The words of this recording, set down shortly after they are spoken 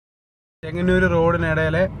ചെങ്ങന്നൂർ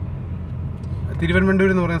റോഡിനിടയിലെ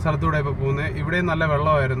തിരുവനന്തപുരം എന്ന് പറയുന്ന സ്ഥലത്തൂടെ ഇപ്പോൾ പോകുന്നത്. ഇവിടെയും നല്ല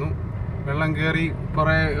വെള്ളമായിരുന്നു. വെള്ളം കയറി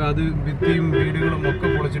കുറേ ഭിത്തിയും വീടുകളും ഒക്കെ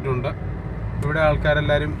പൊളിച്ചിട്ടുണ്ട്. ഇവിടെ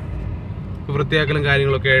ആൾക്കാരെല്ലാവരും വൃത്തിയാക്കലും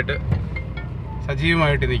കാര്യങ്ങളൊക്കെ ആയിട്ട്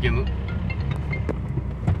സജീവമായിട്ട് നിൽക്കുന്നു.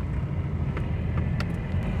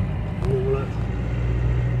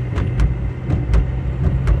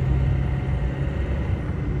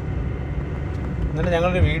 എന്നിട്ട്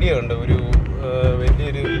ഞങ്ങളൊരു വീഡിയോ ഉണ്ട്, ഒരു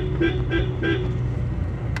വലിയൊരു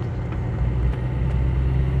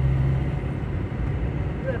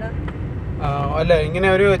അല്ല ഇങ്ങനെ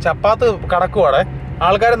ഒരു ചപ്പാത്ത് കടക്കുവാടെ,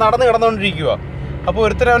 ആൾക്കാർ നടന്ന് കിടന്നുകൊണ്ടിരിക്കുക. അപ്പോൾ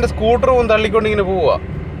ഒരുത്തരം അവൻ്റെ സ്കൂട്ടറും തള്ളിക്കൊണ്ട് ഇങ്ങനെ പോവുക.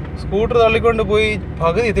 സ്കൂട്ടർ തള്ളിക്കൊണ്ട് പോയി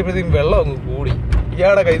പകുതി എത്തിയപ്പോഴത്തേക്കും വെള്ളം അങ്ങ് കൂടി.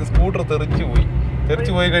 ഇയാളുടെ കയ്യിൽ സ്കൂട്ടർ തെറിച്ച്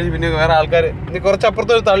പോയി കഴിഞ്ഞ് പിന്നെ വേറെ ആൾക്കാർ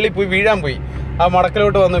കുറച്ചപ്പുറത്തൊരു തള്ളിപ്പോയി വീഴാൻ പോയി. ആ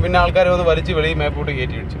മടക്കിലോട്ട് വന്നു. പിന്നെ ആൾക്കാർ വന്ന് വലിച്ച് വെളിയിൽ മേപ്പോട്ട്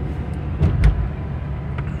കയറ്റി വെച്ചു.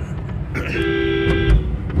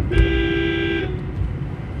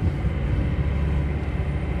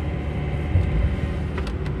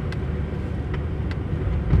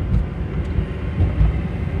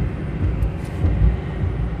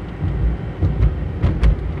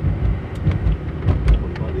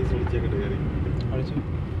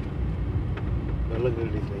 വെള്ളം കയറി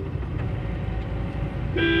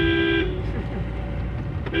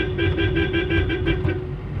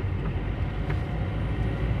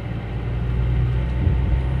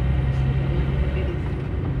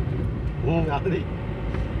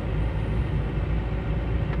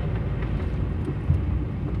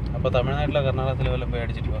അപ്പൊ തമിഴ്നാട്ടിലോ കർണാടകത്തിലോ വല്ലതും പോയി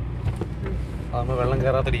അടിച്ചിട്ട് പോവാം. അതാകുമ്പോൾ വെള്ളം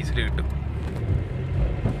കയറാത്ത ഡീസൽ കിട്ടും.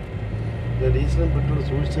 ഡീസലും പെട്രോൾ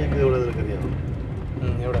സൂക്ഷിച്ചേക്ക് എവിടെ നിനക്കറിയാമോ?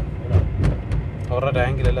 എവിടെ അവരുടെ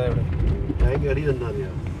ടാങ്കിലല്ല, എവിടെ ടാങ്ക് അടിയിൽ എന്താ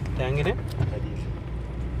അറിയാം?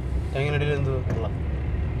 ടാങ്കിനടിയിൽ എന്തോ വെള്ളം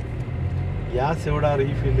ഗ്യാസ് എവിടെ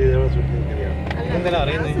റീഫിൽ ചെയ്ത് എവിടെ സൂക്ഷിച്ചേക്കറിയാം? എന്തിനാ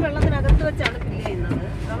അറിയുന്നത്?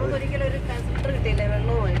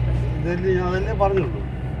 അതല്ലേ പറഞ്ഞുള്ളൂ.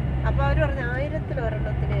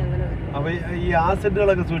 അപ്പൊ ഈ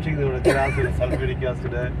ആസിഡുകളൊക്കെ സൂക്ഷിക്കുന്നത് ചില ആസിഡ്, സൾഫ്യൂരിക്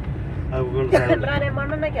ആസിഡ്,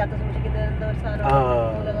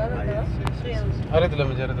 അറിയത്തില്ല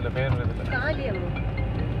പേരറിയത്തില്ല.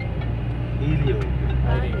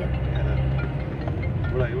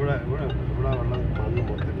 ഇവിടെ വെള്ളം മണ്ണ്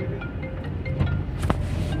മൊത്തത്തിൽ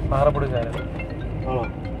പാറപ്പൊടിക്കാരൻ ആണോ?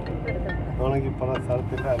 ആണെങ്കിൽ പല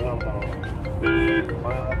സ്ഥലത്തിൻ്റെ എറണാകുളത്താണോ?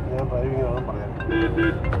 ഞാൻ ഡ്രൈവിംഗ് ആണെന്ന് പറയാം.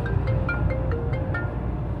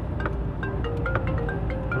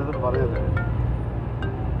 പറയല്ലേ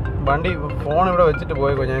വണ്ടി ഫോൺ ഇവിടെ വെച്ചിട്ട്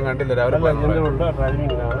പോയിക്കോ, ഞാൻ കണ്ടില്ല രാവിലെ.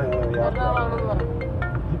 ഡ്രൈവിംഗിലാണ്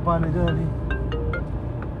ഈ പാലം.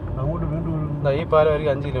 അങ്ങോട്ട് വീണ്ടും ഈ പാലം ഒരു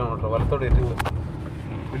 5 കിലോമീറ്റർ വലത്തോട്ട് എത്തില്ല.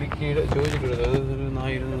 പുലിക്കീട് ചോദിച്ചിട്ടുണ്ട്. അത് ഒരു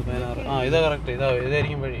 416. ഇതാ കറക്റ്റ്.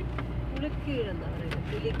 ഇതായിരിക്കും വഴി.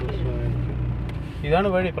 ഇതാണ്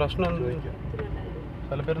വഴി. പ്രശ്നം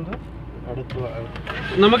സ്ഥലപ്പേരെന്താ?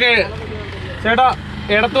 നമുക്ക് ചേട്ടാ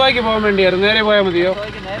ഇടത്തുവായിക്ക് പോകാൻ വേണ്ടിയായിരുന്നു. നേരെ പോയാൽ മതിയോ?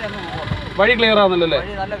 വഴി ക്ലിയർ ആവുന്നല്ലോ അല്ലേ?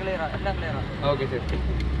 ഓക്കെ ശരി.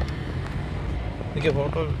 എനിക്ക്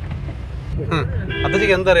ഫോട്ടോ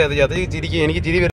അത്തച്ചിക്ക് എന്താ അറിയാം? അത്തച്ചിക്ക് ചിരിക്കും. എനിക്ക് ചിരി